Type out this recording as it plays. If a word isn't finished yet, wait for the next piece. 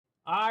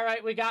All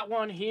right, we got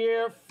one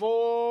here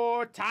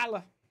for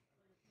Tyler.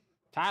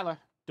 Tyler,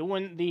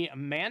 doing the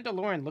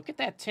Mandalorian. Look at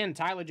that tin.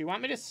 Tyler, do you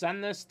want me to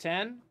send this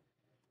tin?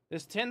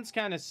 This tin's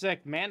kind of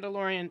sick.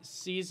 Mandalorian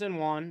Season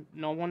 1.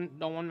 No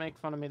one make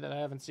fun of me that I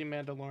haven't seen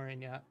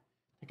Mandalorian yet.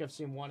 I think I've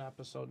seen one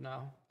episode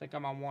now. I think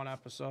I'm on one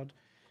episode.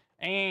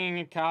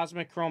 And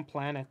Cosmic Chrome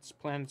Planets.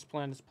 Planets.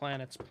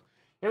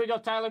 Here we go,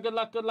 Tyler. Good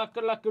luck.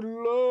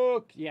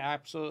 Yeah,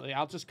 absolutely.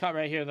 I'll just cut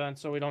right here then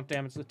so we don't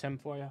damage the tin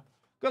for you.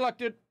 Good luck,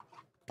 dude.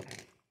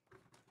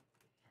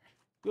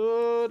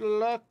 Good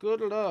luck.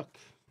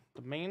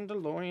 The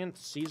Mandalorian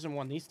Season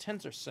 1. These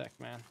tins are sick,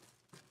 man.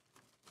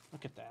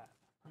 Look at that.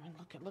 I mean,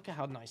 look at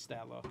how nice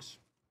that looks.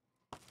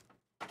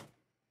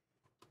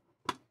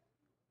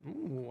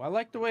 Ooh, I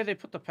like the way they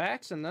put the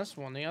packs in this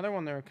one. The other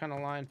one, they were kind of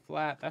lying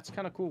flat. That's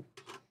kind of cool.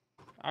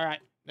 All right,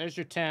 there's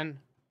your 10.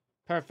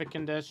 Perfect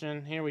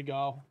condition. Here we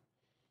go.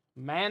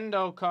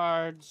 Mando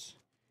cards.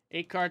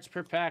 8 cards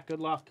per pack. Good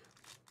luck.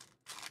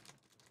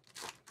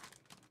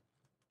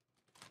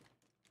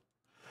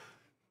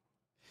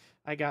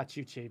 I got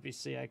you,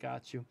 JBC. I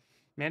got you.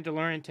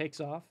 Mandalorian takes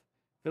off.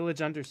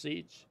 Village under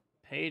siege.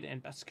 Paid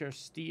and Beskar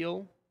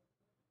steal.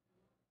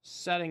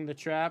 Setting the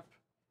trap.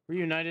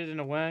 Reunited in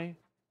a way.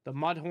 The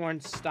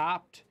Mudhorn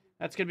stopped.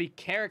 That's going to be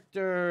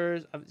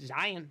characters of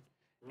Zion.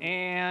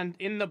 And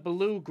in the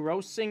blue,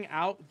 grossing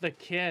out the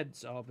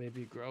kids. Oh,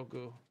 baby,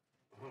 Grogu.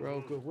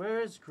 Where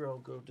is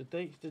Grogu?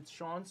 Did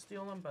Sean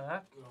steal him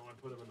back? No, I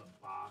put him in the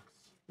box.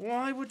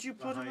 Why would you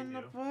put him in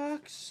the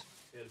box?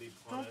 He had to be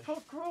punished. Don't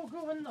put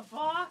Grogu in the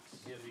box.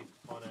 He had to be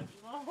punished.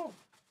 No.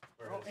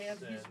 And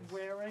sins. he's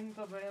wearing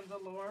the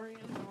Mandalorian?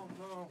 Oh,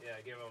 no.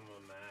 Yeah, give him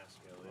a mask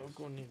at least.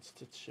 Grogu needs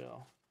to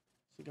chill.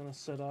 Is he going to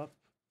sit up?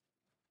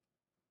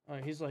 All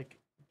right, he's like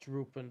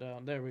drooping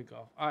down. There we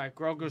go. All right,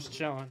 Grogu's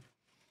chilling.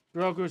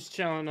 Grogu's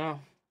chilling now.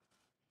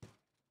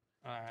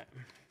 All right.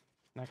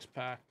 Next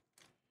pack.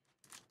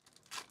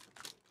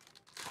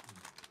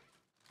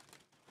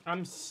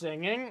 I'm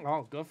singing?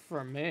 Oh, good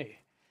for me.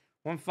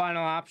 One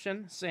final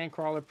option.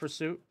 Sandcrawler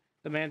Pursuit.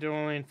 The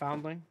Mandalorian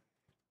Foundling.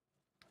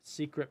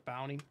 Secret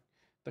Bounty.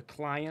 The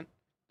Client.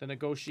 The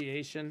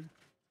Negotiation.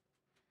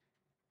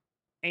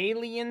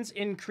 Aliens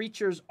and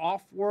Creatures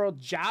Off-World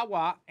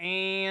Jawa.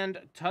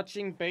 And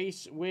Touching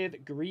Base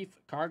with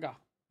Grief Karga.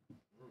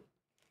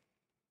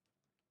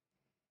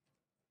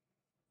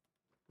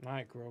 All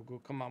right,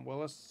 Grogu. Come on,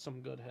 Willis.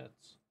 Some good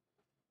hits.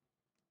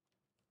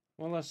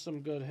 Willis,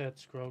 some good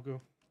hits, Grogu.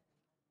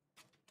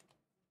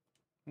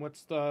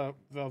 What's the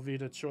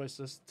Velveeta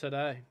choices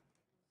today?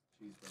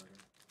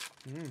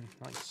 Cheeseburger.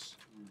 Nice.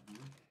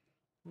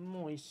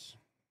 Nice.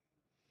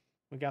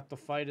 We got The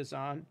Fight is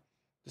on.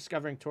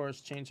 Discovering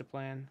Taurus, change of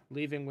plan.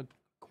 Leaving with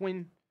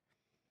Quinn.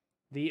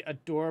 The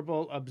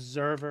Adorable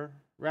Observer.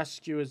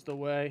 Rescue is the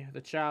way.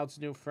 The Child's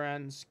New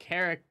Friends.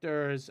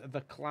 Characters,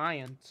 The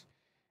Client.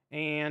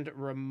 And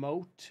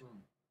Remote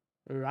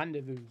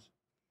Rendezvous.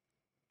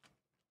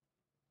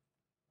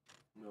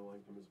 No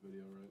link in this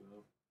video right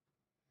now.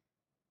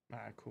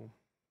 Alright, cool.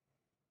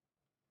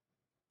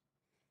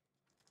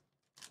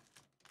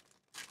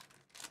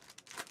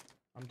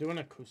 I'm doing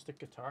acoustic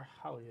guitar.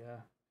 Hell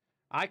yeah.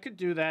 I could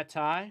do that,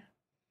 Ty.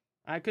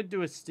 I could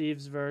do a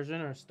Steve's version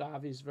or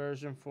Stavi's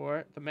version for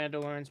it. The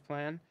Mandalorian's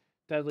plan.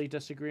 Deadly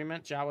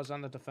disagreement. Jawa's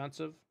on the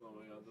defensive. Oh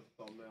my god, the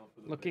thumbnail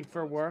for the Looking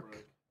for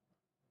work.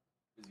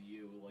 Is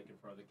you, like, in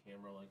front of the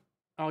camera, like...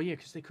 Oh, yeah,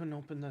 because they couldn't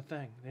open the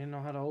thing. They didn't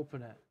know how to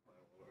open it.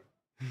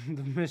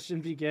 The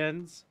mission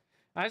begins.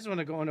 I just want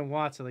to go in and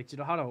watch it. Like, do you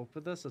know how to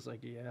open this? It's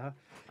like, yeah.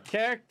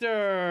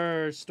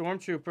 Character,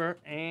 Stormtrooper,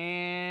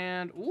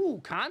 and... Ooh,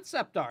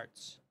 concept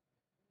arts.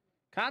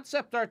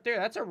 Concept art there.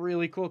 That's a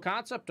really cool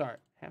concept art.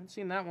 Haven't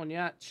seen that one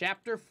yet.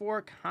 Chapter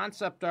 4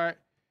 concept art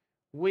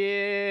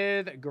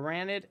with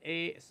granted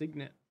a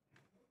signet.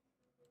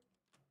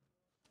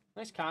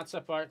 Nice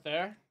concept art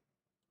there.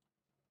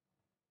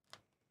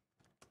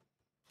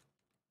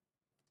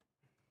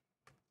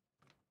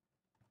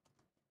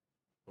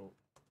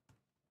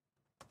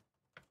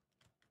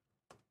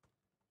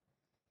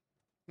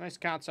 Nice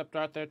concept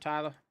art there,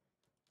 Tyler.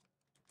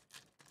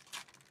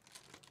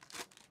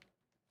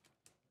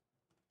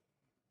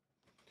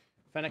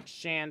 Fennec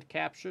Shand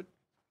captured.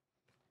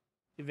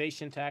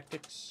 Evasion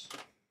tactics.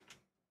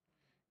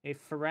 A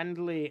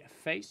friendly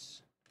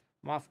face.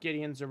 Moff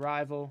Gideon's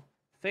arrival.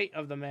 Fate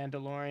of the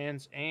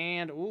Mandalorians.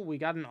 And, ooh, we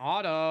got an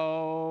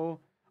auto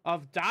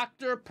of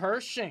Dr.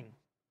 Pershing.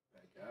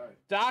 That guy.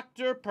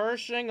 Dr.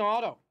 Pershing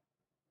auto.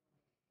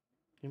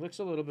 He looks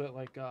a little bit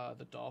like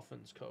the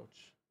Dolphins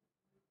coach.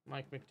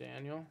 Mike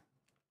McDaniel.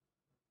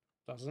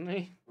 Doesn't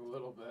he? A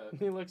little bit.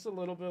 He looks a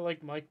little bit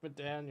like Mike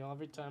McDaniel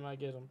every time I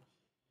get him.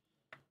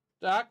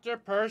 Dr.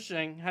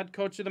 Pershing, head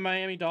coach of the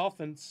Miami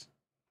Dolphins.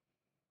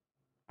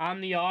 I'm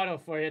the auto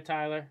for you,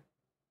 Tyler.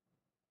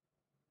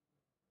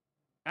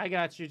 I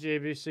got you,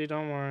 JBC.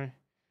 Don't worry.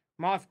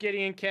 Moff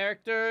Gideon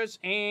characters,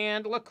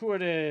 and look who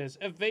it is.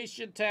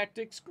 Evasion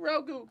tactics,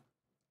 Grogu.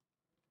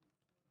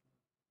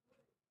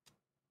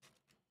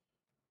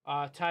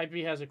 Ty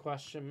B has a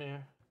question,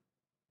 Mayor.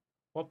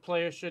 What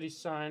player should he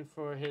sign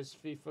for his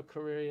FIFA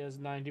career? He has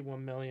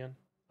 91 million.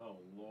 Oh,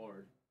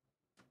 Lord.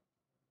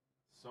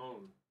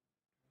 Son.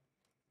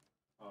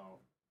 Oh,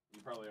 you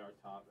probably are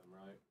Tottenham,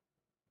 right?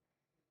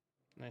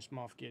 Nice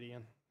Moff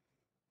Gideon.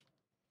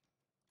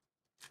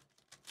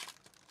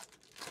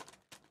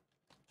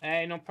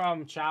 Hey, no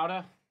problem,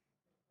 Chowder.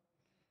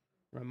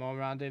 Ramon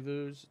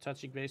Rendezvous,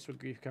 touching base with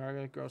Grief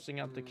Karga, grossing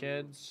out the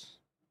kids.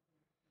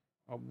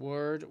 A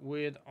word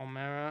with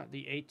O'Mara.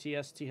 The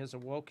ATST has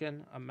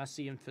awoken. A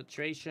messy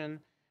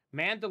infiltration.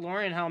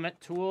 Mandalorian helmet,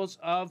 tools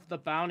of the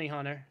bounty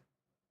hunter.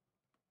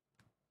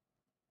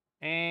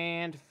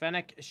 And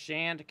Fennec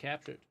Shand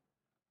captured.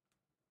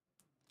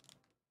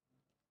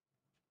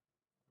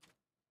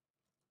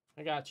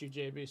 I got you,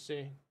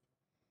 JBC.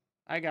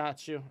 I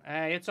got you.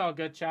 Hey, it's all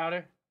good,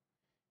 Chowder.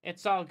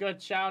 It's all good,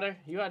 Chowder.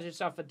 You had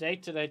yourself a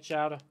date today,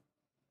 Chowder.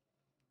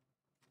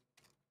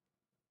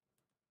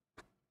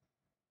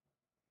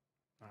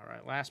 All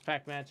right, last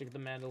pack magic of the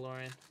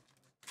Mandalorian.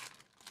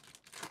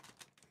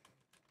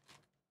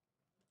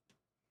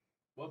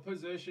 What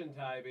position,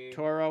 Tybee?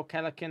 Toro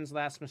Kelikin's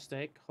last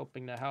mistake,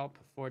 hoping to help,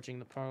 forging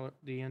the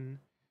Parodian.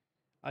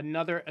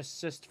 Another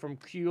assist from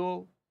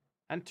Kuehl.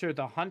 Enter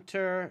the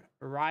Hunter,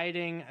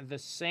 riding the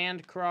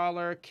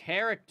Sandcrawler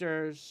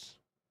characters.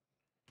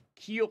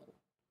 Kuehl.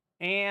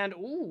 And,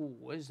 ooh,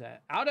 what is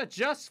that? Out of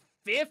just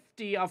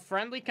 50 of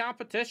friendly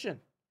competition.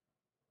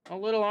 A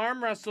little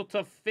arm wrestle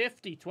to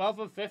 50. 12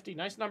 of 50.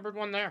 Nice numbered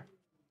one there.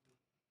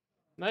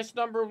 Nice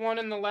number one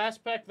in the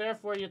last pack there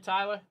for you,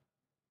 Tyler.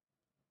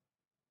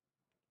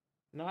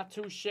 Not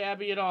too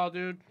shabby at all,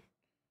 dude.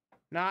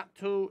 Not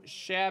too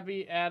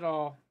shabby at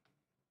all.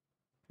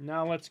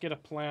 Now let's get a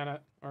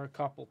planet, or a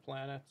couple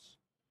planets.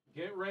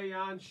 Get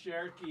Rayon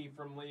Cherokee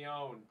from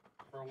Lyon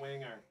for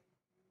winger.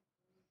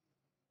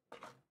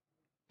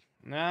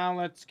 Now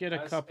let's get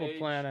a couple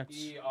planets.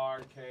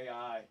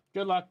 Sherki.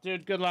 Good luck,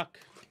 dude. Good luck.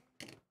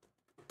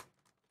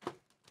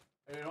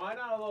 And why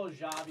not a little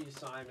Javi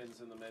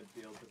Simons in the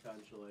midfield,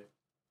 potentially?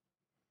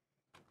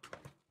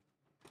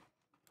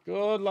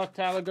 Good luck,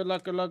 Tyler. Good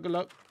luck, good luck, good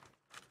luck.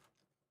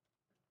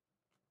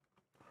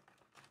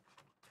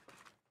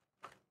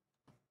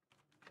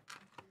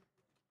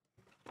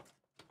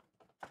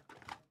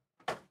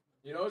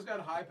 You know who's got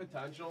high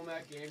potential in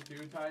that game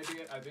too,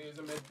 Tybee? I think he's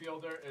a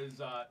midfielder,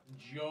 is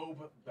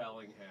Job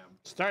Bellingham.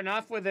 Starting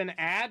off with an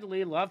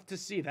Adley. Love to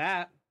see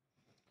that.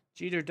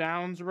 Jeter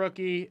Downs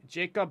rookie.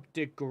 Jacob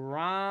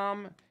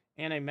deGrom.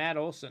 And a Matt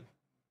Olson.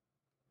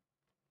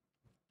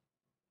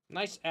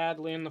 Nice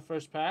Adley in the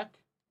first pack.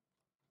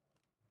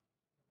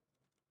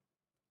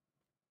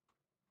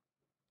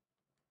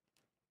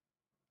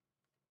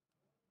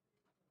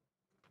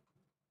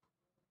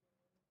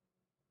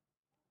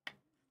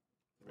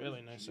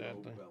 Really nice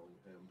Adley.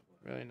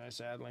 Really nice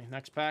Adley.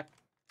 Next pack.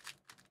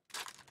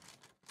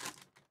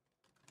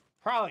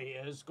 Probably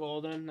is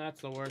golden. That's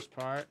the worst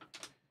part.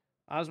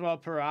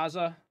 Oswald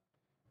Peraza.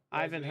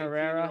 Ivan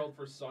Herrera.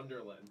 For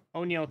Sunderland.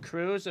 O'Neal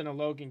Cruz and a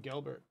Logan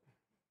Gilbert.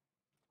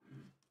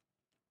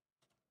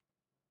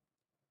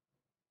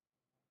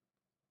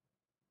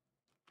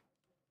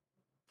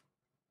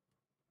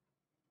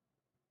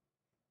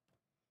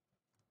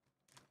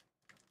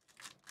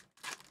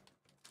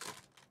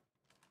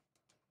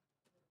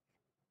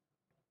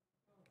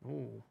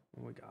 Ooh,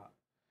 what we got?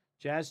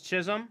 Jazz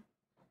Chisholm.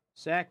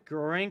 Zach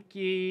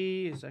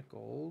Greinke. Is that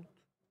gold?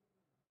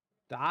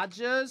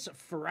 Dodgers.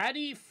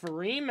 Freddie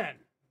Freeman.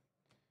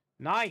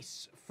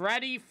 Nice.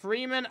 Freddie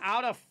Freeman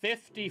out of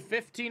 50.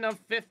 15 of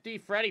 50.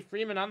 Freddie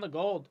Freeman on the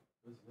gold.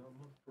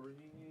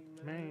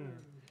 Man.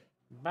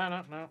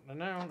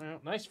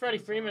 Nice Freddie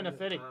Freeman to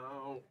 50.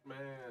 Oh, man.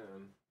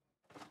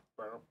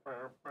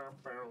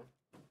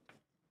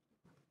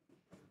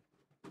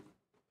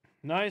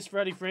 Nice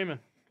Freddie Freeman.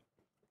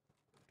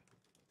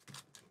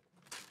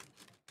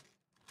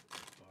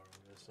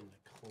 Something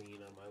clean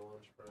on my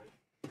lunch break.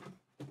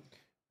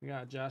 We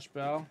got Josh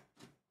Bell.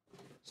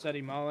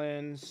 Seti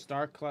Mullins,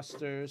 Star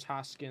Clusters,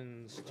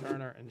 Hoskins,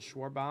 Turner, and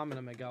Schwarbaum, and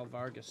a Miguel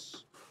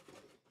Vargas.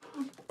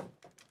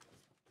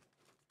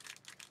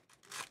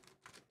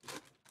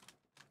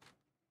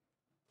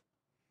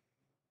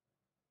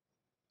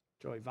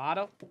 Joey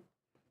Votto,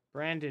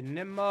 Brandon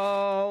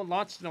Nimmo,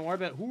 launched in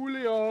orbit,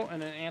 Julio,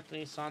 and an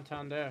Anthony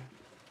Santander.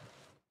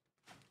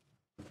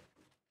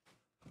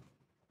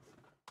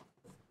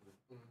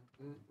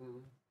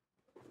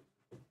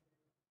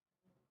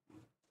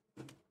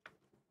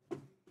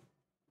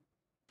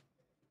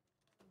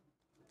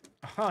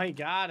 Oh, he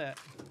got it.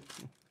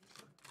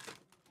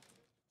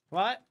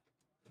 What?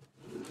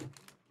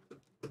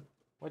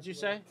 What'd you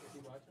say?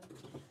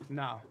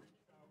 No.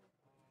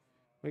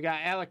 We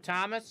got Alec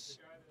Thomas,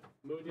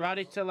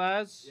 Roddy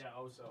Tellez, Yeah,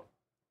 also.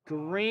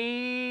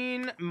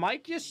 Green,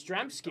 Mike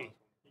Yastrzemski.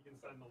 He can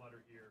send the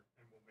letter here,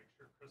 and we'll make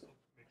sure Chris will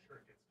make sure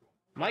it gets to him.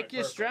 Mike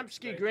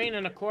Yastrzemski, Green,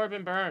 and a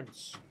Corbin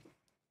Burns.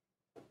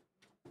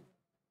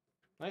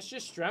 Nice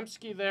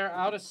Yastrzemski there,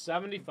 out of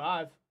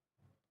 75.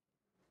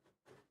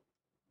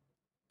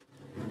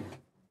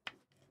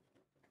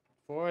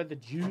 For the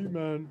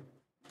G-Man.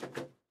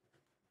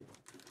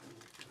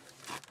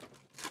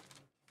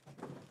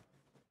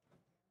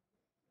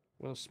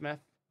 Will Smith.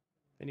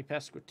 Vinny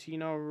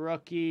Pasquantino,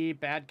 rookie.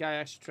 Bad guy,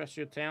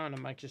 extraterrestrial talent,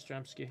 and Mike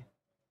Jastrzemski.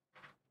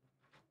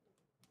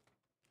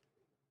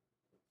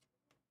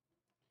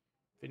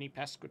 Vinny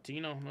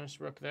Pasquantino, nice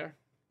rook there.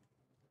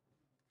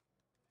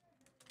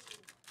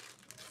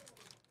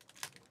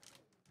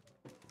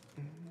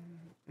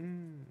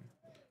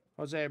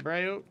 Jose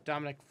Abreu,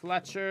 Dominic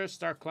Fletcher,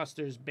 Star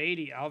Clusters,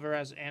 Beatty,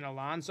 Alvarez, and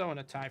Alonso, and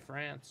a tie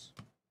France.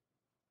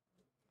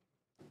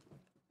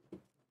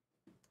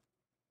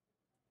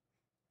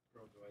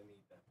 Bro, do I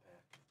need that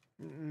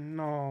pack?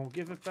 No,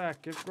 give it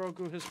back. Give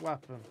Grogu his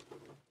weapon.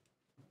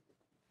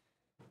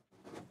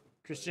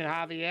 Christian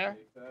Javier,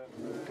 Take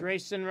that.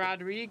 Grayson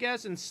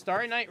Rodriguez, and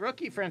Starry Night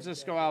rookie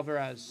Francisco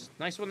Alvarez.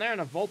 Nice one there,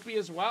 and a Volpe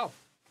as well.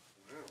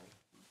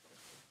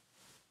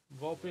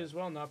 Volpe as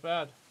well, not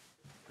bad.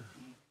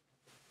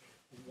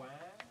 Wow.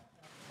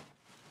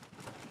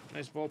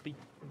 Nice Volpe.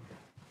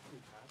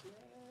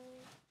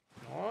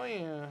 Oh,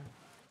 yeah.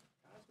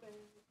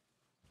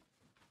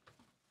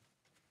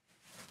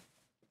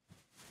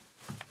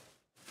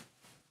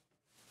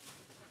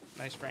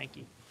 Nice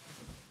Frankie.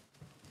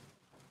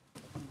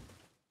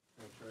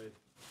 Trade.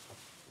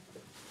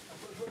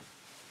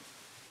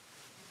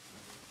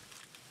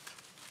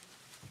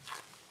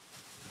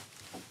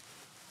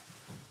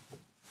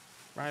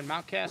 Ryan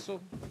Mountcastle,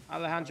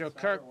 Alejandro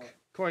Kirk,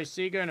 Corey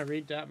Seager, and a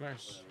Reed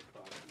Detmers.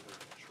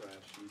 Trash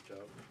sheet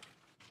up.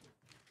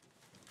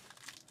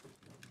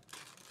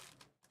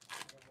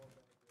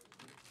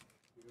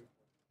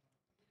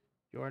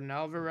 Jordan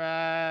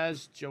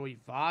Alvarez, Joey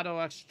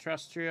Votto,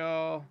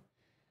 extraterrestrial.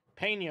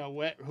 Pena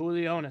with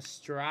Julio and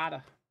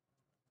Estrada.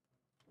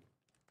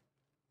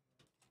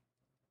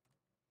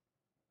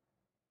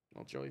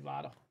 Well, Joey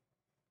Votto.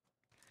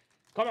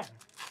 Come on.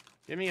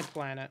 Give me a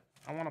planet.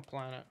 I want a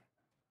planet.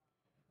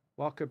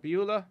 Walker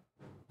Buehler,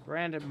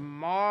 Brandon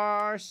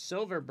Marr,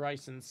 Silver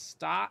Bryson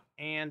Stott,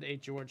 and a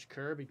George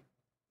Kirby.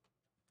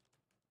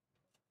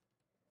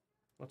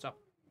 What's up?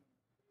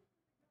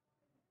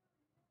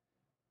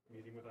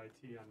 Meeting with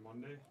IT on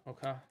Monday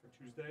Okay. or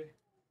Tuesday.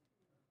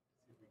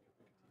 See if we can pick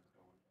a team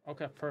going.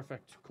 Okay,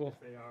 perfect. Cool. If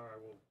they are,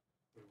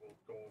 we will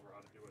go over how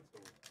to do it. So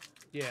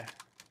Yeah,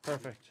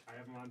 perfect. I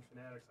have them on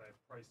Fanatics. I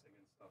have pricing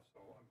and stuff, so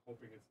I'm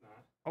hoping it's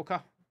not Okay.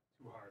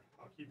 too hard.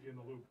 I'll keep you in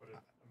the loop, but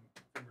I'm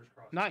fingers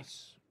crossed.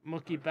 Nice.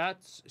 Mookie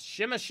Betts.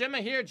 Shimma Shimma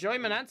here. Joey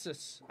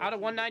Menensis. Out of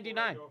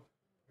 199. You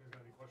guys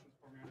got any questions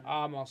for me? or anything?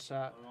 I'm all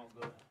set. I'm all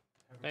good. Have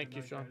a Thank good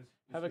you, night, Sean. guys.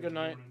 Have a See good you in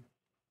the night. morning.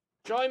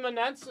 Joey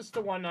Menensis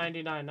to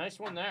 199. Nice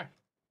one there.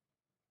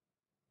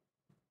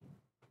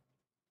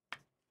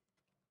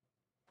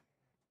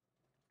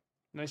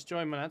 Nice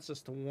Joey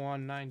Menensis to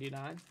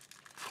 199.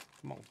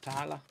 Come on,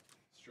 Tyler.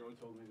 Stroh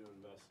told me to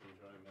invest in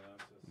Joey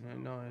Manassis. I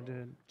know I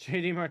did.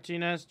 JD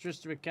Martinez,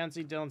 Tristan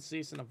McKenzie, Dylan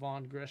Cease, and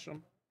Yvonne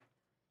Grisham.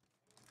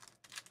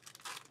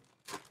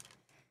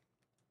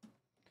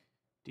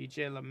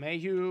 DJ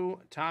LeMahieu,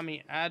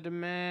 Tommy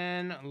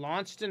Adman,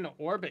 launched into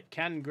orbit,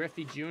 Ken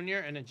Griffey Jr.,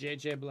 and a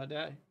JJ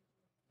Bleday.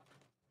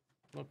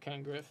 Look,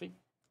 Ken Griffey.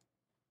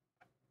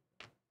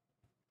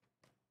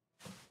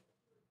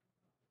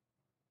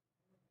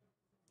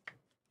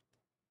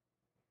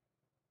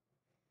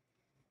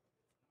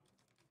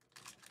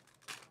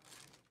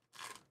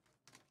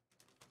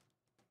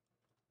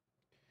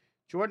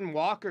 Jordan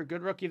Walker,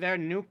 good rookie there.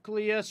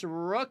 Nucleus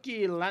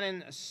rookie.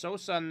 Lennon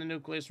Sosa on the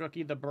Nucleus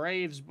rookie. The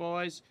Braves,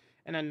 boys.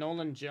 And a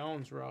Nolan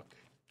Jones rook.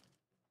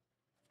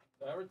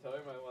 Did I ever tell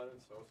you my Lennon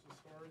Sosa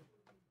story?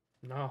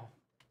 No.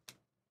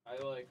 I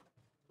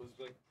was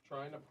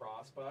trying to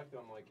prospect.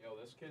 I'm like, yo,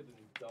 this kid's in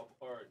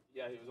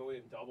he was only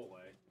in double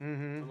A.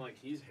 Mm-hmm. I'm like,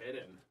 he's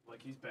hitting.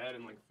 He's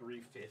batting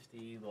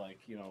 350,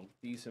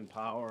 decent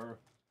power.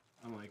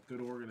 I'm like,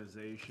 good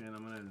organization.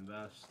 I'm gonna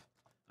invest.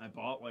 I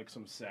bought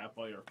some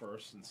sapphire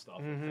first and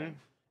stuff with him.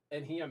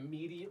 And he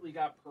immediately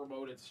got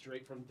promoted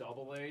straight from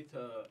double A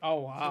to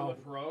the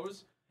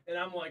pros. And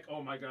I'm like,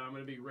 oh my god, I'm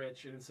gonna be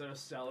rich. And instead of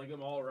selling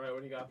him all right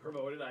when he got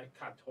promoted, I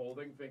kept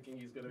holding, thinking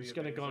he's gonna be. He's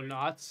gonna go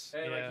nuts.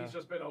 And he's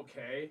just been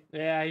okay.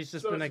 Yeah, he's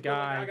just been a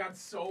guy. I got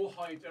so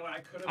hyped, and I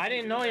could have. I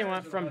didn't know he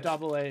went from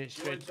double A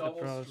straight to the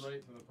pros.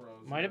 Straight to the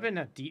pros. Might have been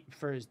a deep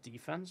for his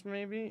defense,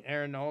 maybe.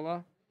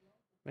 Aaronola,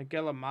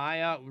 Miguel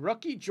Amaya,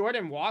 rookie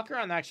Jordan Walker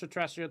on the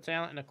extraterrestrial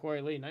talent, and a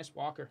Corey Lee. Nice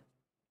Walker.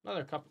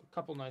 Another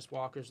couple nice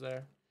Walkers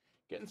there.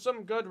 Getting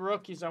some good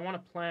rookies. I want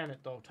to plan it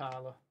though,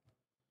 Tyler.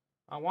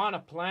 I want to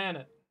plan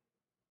it.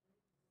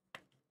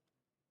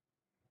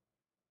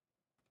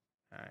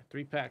 All right,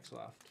 3 packs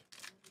left.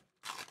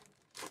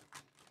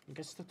 I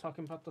guess they're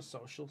talking about the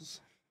socials.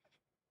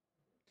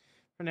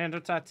 Fernando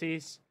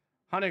Tatis,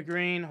 Hunter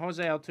Green,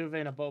 Jose Altuve,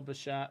 and a Bo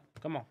Bichette.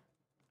 Come on.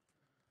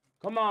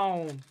 Come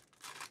on.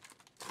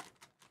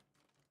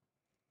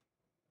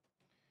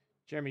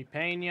 Jeremy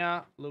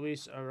Pena,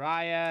 Luis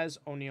Arias,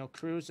 O'Neal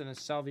Cruz, and a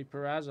Salvi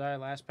Perez. All right,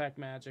 last pack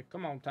Magic.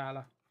 Come on,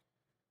 Tyler.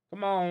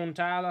 Come on,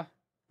 Tyler.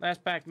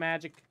 Last pack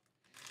Magic.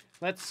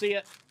 Let's see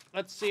it.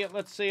 Let's see it.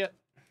 Let's see it.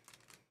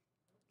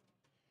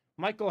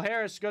 Michael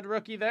Harris, good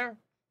rookie there.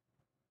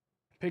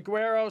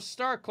 Piguero,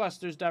 Star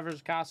Clusters,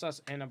 Devers Casas,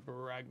 and a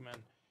Bregman.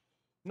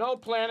 No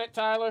Planet,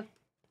 Tyler.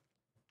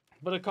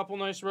 But a couple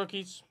nice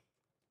rookies.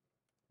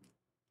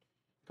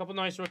 Couple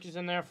nice rookies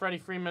in there. Freddie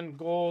Freeman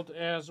gold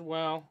as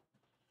well.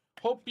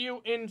 Hope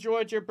you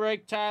enjoyed your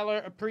break, Tyler.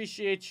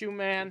 Appreciate you,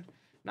 man.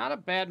 Not a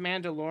bad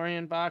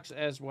Mandalorian box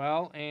as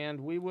well.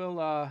 And we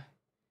will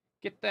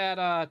get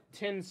that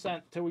tin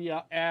sent to you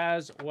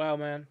as well,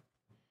 man.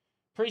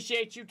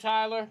 Appreciate you,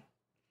 Tyler.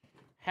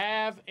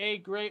 Have a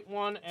great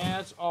one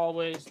as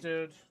always,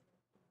 dude.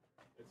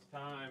 It's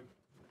time.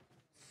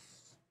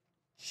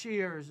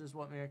 Cheers is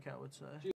what Meerkat would say.